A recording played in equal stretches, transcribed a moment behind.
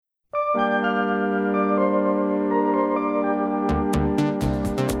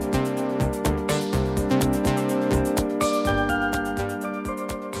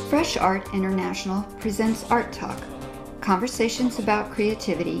Fresh Art International presents Art Talk, conversations about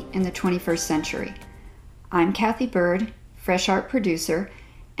creativity in the 21st century. I'm Kathy Bird, Fresh Art producer,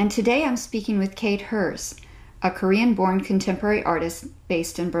 and today I'm speaking with Kate Herz, a Korean-born contemporary artist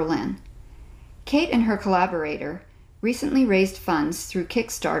based in Berlin. Kate and her collaborator recently raised funds through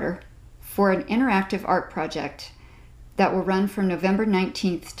Kickstarter for an interactive art project that will run from November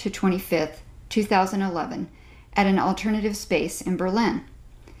 19th to 25th, 2011, at an alternative space in Berlin.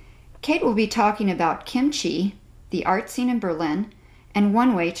 Kate will be talking about kimchi, the art scene in Berlin, and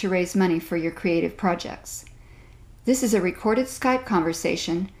one way to raise money for your creative projects. This is a recorded Skype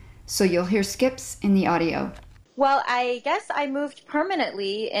conversation, so you'll hear skips in the audio. Well, I guess I moved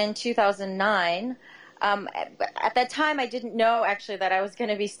permanently in 2009. At that time, I didn't know actually that I was going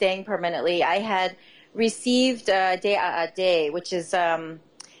to be staying permanently. I had received DAAD, which is a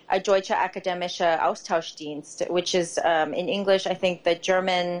Deutsche Akademische Austauschdienst, which is in English, I think, the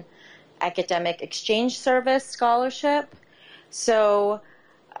German Academic Exchange Service scholarship. So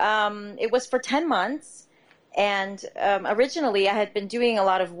it was for 10 months. And originally, I had been doing a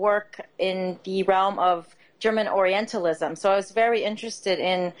lot of work in the realm of German Orientalism. So I was very interested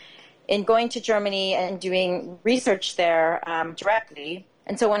in going to Germany and doing research there directly.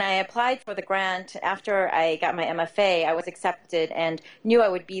 And so when I applied for the grant after I got my MFA, I was accepted and knew I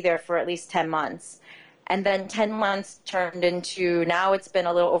would be there for at least 10 months. And then 10 months turned into, now it's been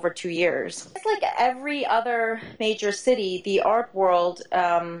a little over 2 years. It's like every other major city, the art world,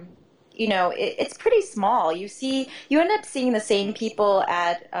 it's pretty small. You end up seeing the same people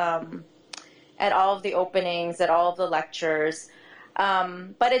at all of the openings, at all of the lectures.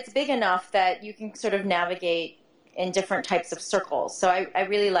 But it's big enough that you can sort of navigate in different types of circles. So I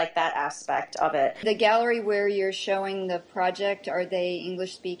really like that aspect of it. The gallery where you're showing the project, are they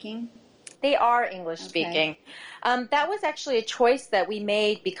English speaking? They are English speaking. Okay. That was actually a choice that we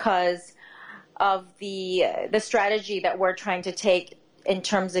made because of the strategy that we're trying to take in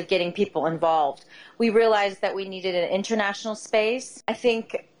terms of getting people involved. We realized that we needed an international space. I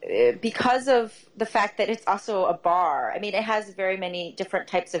think because of the fact that it's also a bar. I mean, it has very many different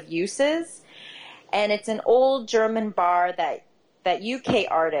types of uses. And it's an old German bar that UK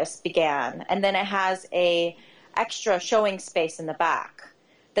artists began. And then it has a extra showing space in the back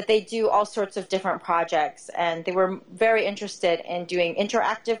that they do all sorts of different projects. And they were very interested in doing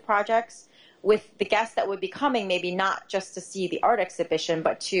interactive projects with the guests that would be coming, maybe not just to see the art exhibition,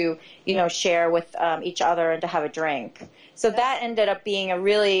 but to, share with each other and to have a drink. So that ended up being a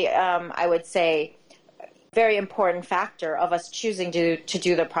really, I would say, very important factor of us choosing to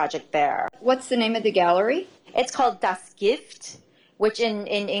do the project there. What's the name of the gallery? It's called Das Gift, which in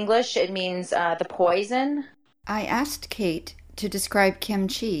English it means the poison. I asked Kate to describe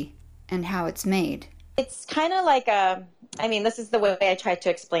kimchi and how it's made. It's kind of like this is the way I tried to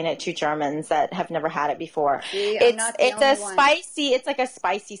explain it to Germans that have never had it before. It's like a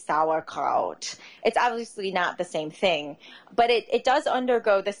spicy sauerkraut. It's obviously not the same thing, but it does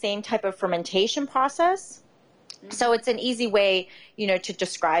undergo the same type of fermentation process. Mm-hmm. So it's an easy way, to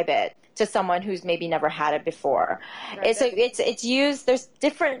describe it to someone who's maybe never had it before. Right. It's used,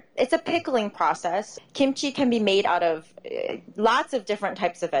 it's a pickling process. Kimchi can be made out of lots of different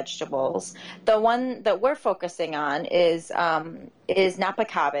types of vegetables. The one that we're focusing on is Napa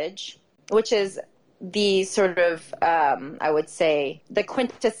cabbage, which is the sort of, I would say, the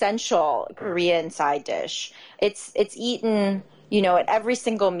quintessential Korean side dish. It's eaten at every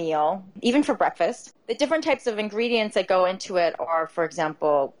single meal, even for breakfast. The different types of ingredients that go into it are, for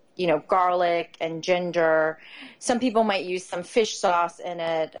example, garlic and ginger. Some people might use some fish sauce in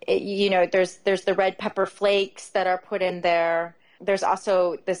it. There's the red pepper flakes that are put in there. There's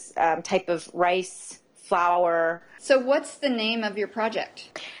also this type of rice flour. So what's the name of your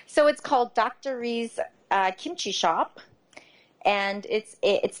project? So it's called Dr. Rhee's Kimchi Shop. And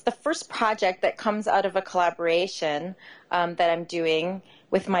it's the first project that comes out of a collaboration that I'm doing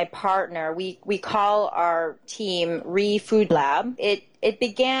with my partner. We call our team Rhee Food Lab. It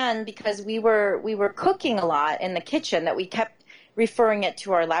began because we were cooking a lot in the kitchen that we kept referring it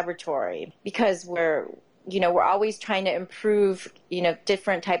to our laboratory because we're always trying to improve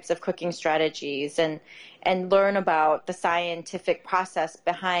different types of cooking strategies and learn about the scientific process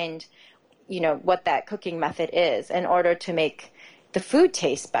behind what that cooking method is in order to make the food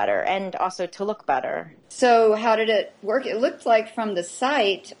taste better and also to look better. So how did it work? It looked like from the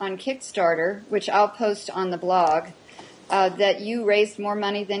site on Kickstarter, which I'll post on the blog, that you raised more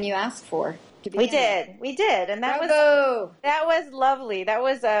money than you asked for. We did, and that was lovely. That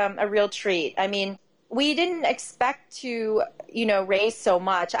was a real treat. I mean, we didn't expect to, raise so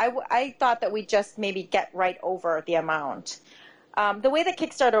much. I thought that we'd just maybe get right over the amount. The way that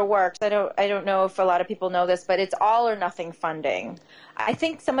Kickstarter works, I don't know if a lot of people know this, but it's all or nothing funding. I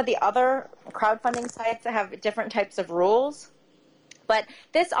think some of the other crowdfunding sites have different types of rules, but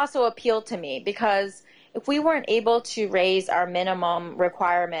this also appealed to me because if we weren't able to raise our minimum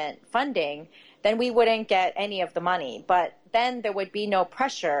requirement funding, then we wouldn't get any of the money. But then there would be no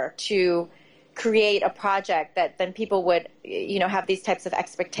pressure to create a project that then people would, have these types of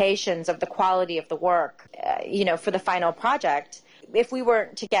expectations of the quality of the work, for the final project. If we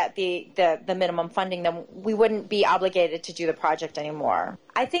weren't to get the minimum funding, then we wouldn't be obligated to do the project anymore.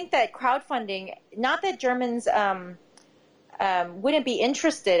 I think that crowdfunding, not that Germans wouldn't be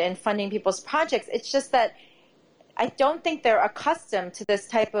interested in funding people's projects, it's just that I don't think they're accustomed to this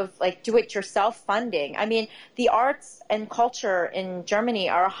type of like do-it-yourself funding. I mean, the arts and culture in Germany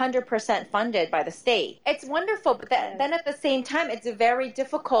are 100% funded by the state. It's wonderful, but then at the same time, it's very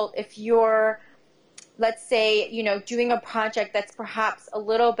difficult if you're, let's say, doing a project that's perhaps a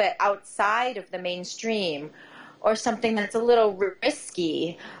little bit outside of the mainstream or something that's a little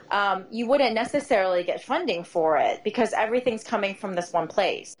risky. You wouldn't necessarily get funding for it because everything's coming from this one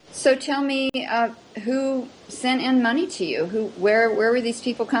place. So tell me, who sent in money to you? Where were these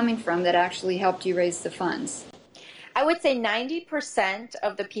people coming from that actually helped you raise the funds? I would say 90%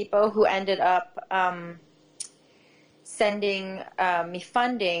 of the people who ended up sending me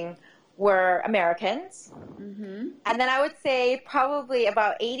funding were Americans. Mm-hmm. And then I would say probably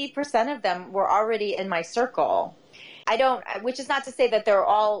about 80% of them were already in my circle. Which is not to say that they're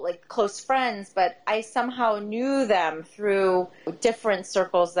all like close friends, but I somehow knew them through different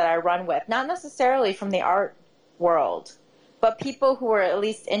circles that I run with, not necessarily from the art world, but people who were at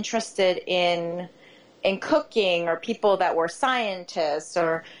least interested in cooking, or people that were scientists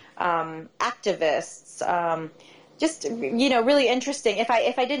or activists. Just, really interesting. If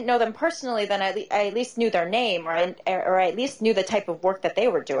I didn't know them personally, then I at least knew their name, or I at least knew the type of work that they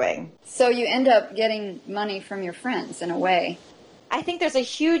were doing. So you end up getting money from your friends in a way. I think there's a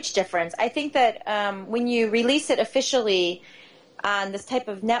huge difference. I think that when you release it officially on this type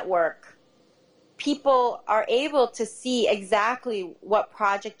of network, people are able to see exactly what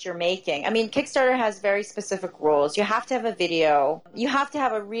project you're making. I mean, Kickstarter has very specific rules. You have to have a video. You have to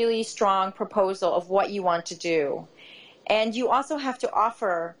have a really strong proposal of what you want to do. And you also have to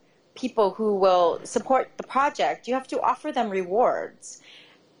offer people who will support the project, you have to offer them rewards.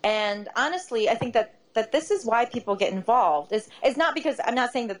 And honestly, I think that this is why people get involved. It's not because, I'm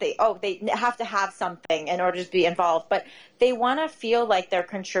not saying that they have to have something in order to be involved, but they want to feel like they're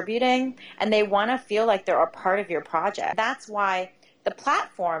contributing, and they want to feel like they're a part of your project. That's why the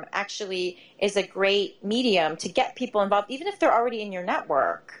platform actually is a great medium to get people involved, even if they're already in your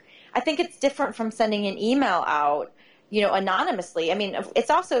network. I think it's different from sending an email out, anonymously. I mean, it's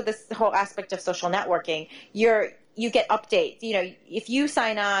also this whole aspect of social networking. You get updates. If you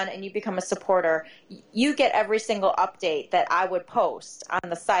sign on and you become a supporter, you get every single update that I would post on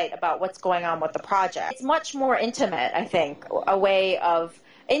the site about what's going on with the project. It's much more intimate, I think, a way of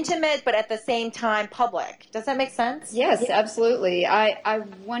intimate, but at the same time public. Does that make sense? Yes, absolutely. I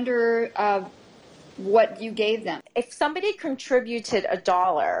wonder what you gave them. If somebody contributed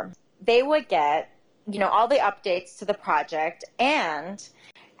 $1, they would get, all the updates to the project, and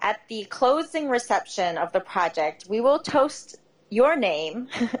at the closing reception of the project, we will toast your name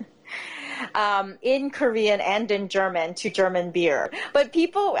in Korean and in German to German beer. But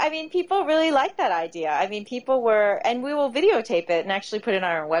people really like that idea. I mean, and we will videotape it and actually put it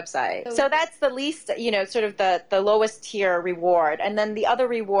on our website. So that's the least, sort of the lowest tier reward. And then the other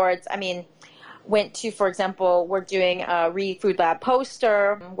rewards, went to, for example, we're doing a Food Lab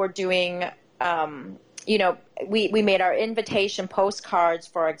poster. We're doing, we made our invitation postcards,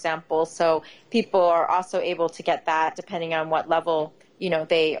 for example, so people are also able to get that depending on what level,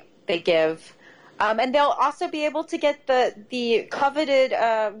 they give. And they'll also be able to get the coveted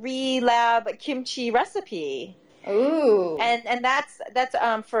Lab kimchi recipe. Ooh. And that's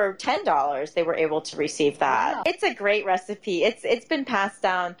for $10 they were able to receive that. Wow. It's a great recipe. It's been passed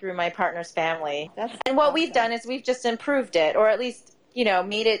down through my partner's family. And what we've done is we've just improved it, or at least,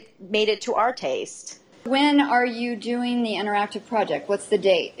 made it to our taste. When are you doing the interactive project? What's the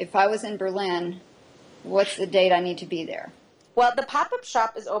date? If I was in Berlin, what's the date I need to be there? Well, the pop-up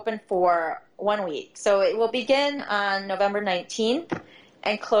shop is open for 1 week. So it will begin on November 19th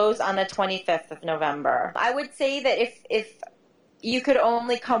and close on the 25th of November. I would say that if you could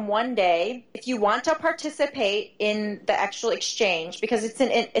only come one day, if you want to participate in the actual exchange, because it's an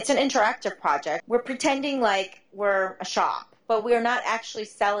interactive project, we're pretending like we're a shop, but we're not actually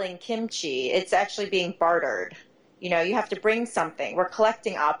selling kimchi. It's actually being bartered. You have to bring something. We're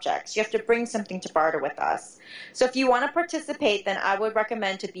collecting objects. You have to bring something to barter with us. So if you want to participate, then I would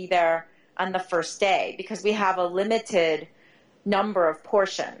recommend to be there on the first day because we have a limited number of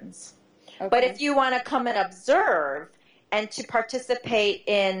portions. Okay. But if you want to come and observe and to participate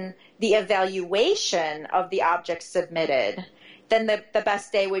in the evaluation of the objects submitted, then the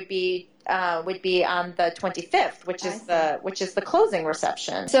best day would be on the 25th, which is the closing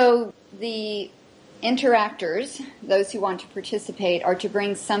reception. So the interactors, those who want to participate, are to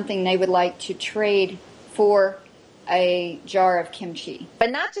bring something they would like to trade for a jar of kimchi.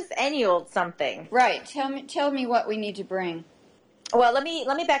 But not just any old something. Right. Tell me what we need to bring. Well, let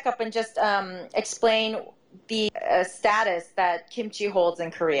me back up and just explain the status that kimchi holds in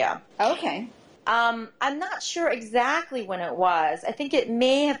Korea. Okay. I'm not sure exactly when it was. I think it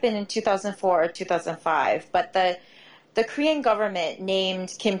may have been in 2004 or 2005, but the Korean government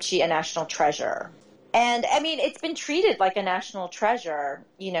named kimchi a national treasure. And I mean, it's been treated like a national treasure,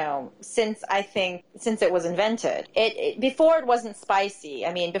 since it was invented. Before it wasn't spicy.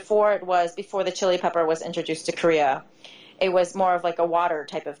 I mean, before the chili pepper was introduced to Korea, it was more of like a water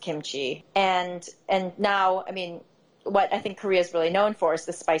type of kimchi. And now, I mean, what I think Korea is really known for is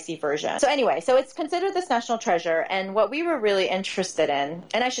the spicy version. So anyway, so it's considered this national treasure. And what we were really interested in,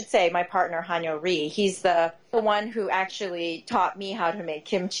 and I should say my partner, Hanyo Ri, he's the one who actually taught me how to make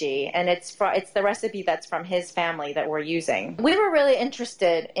kimchi. And it's the recipe that's from his family that we're using. We were really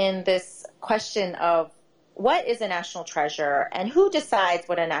interested in this question of what is a national treasure and who decides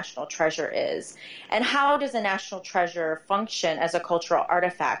what a national treasure is, and how does a national treasure function as a cultural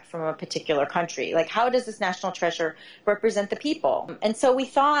artifact from a particular country? Like, how does this national treasure represent the people? And so we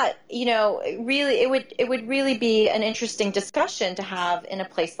thought, really it would really be an interesting discussion to have in a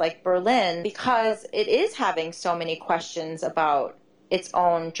place like Berlin, because it is having so many questions about its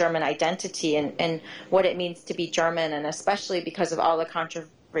own German identity and what it means to be German, and especially because of all the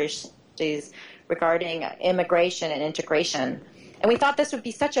controversies regarding immigration and integration. And we thought this would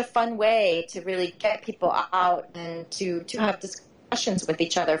be such a fun way to really get people out and to have discussions with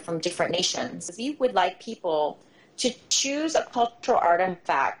each other from different nations. We would like people to choose a cultural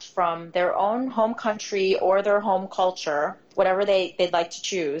artifact from their own home country or their home culture, whatever they'd like to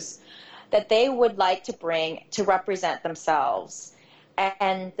choose, that they would like to bring to represent themselves.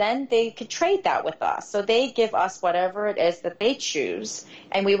 And then they could trade that with us. So they give us whatever it is that they choose,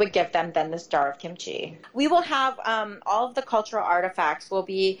 and we would give them then this jar of kimchi. We will have all of the cultural artifacts will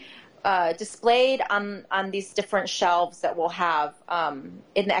be displayed on these different shelves that we'll have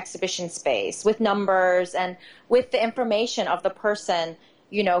in the exhibition space with numbers and with the information of the person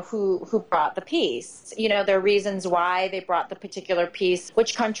who brought the piece, their reasons why they brought the particular piece,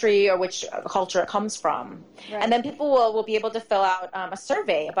 which country or which culture it comes from. Right. And then people will be able to fill out a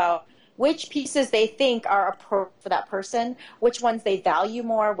survey about which pieces they think are appropriate for that person, which ones they value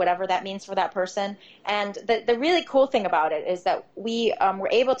more, whatever that means for that person. And the really cool thing about it is that we were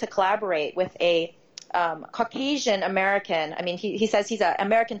able to collaborate with a Caucasian American, I mean, he says he's an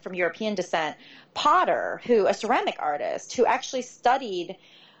American from European descent, potter, a ceramic artist who actually studied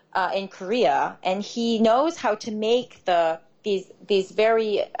in Korea, and he knows how to make these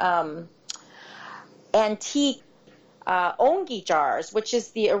very antique ongi jars, which is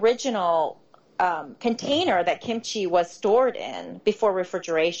the original container that kimchi was stored in before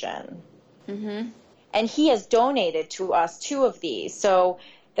refrigeration. Mm-hmm. And he has donated to us 2 of these. So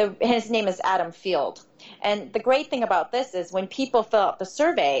his name is Adam Field. And the great thing about this is when people fill out the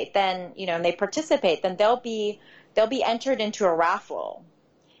survey, then, and they participate, then they'll be entered into a raffle.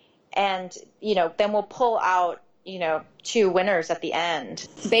 And, then we'll pull out, 2 winners at the end.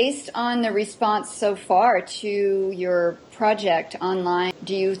 Based on the response so far to your project online,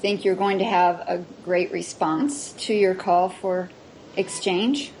 do you think you're going to have a great response to your call for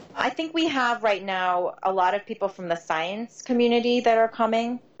exchange? I think we have right now a lot of people from the science community that are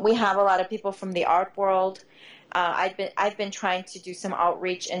coming. We have a lot of people from the art world. I've been trying to do some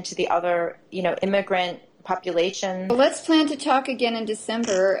outreach into the other, immigrant population. Well, let's plan to talk again in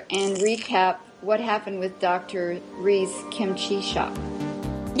December and recap what happened with Dr. Ri's kimchi shop.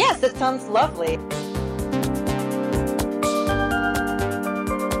 Yes, that sounds lovely.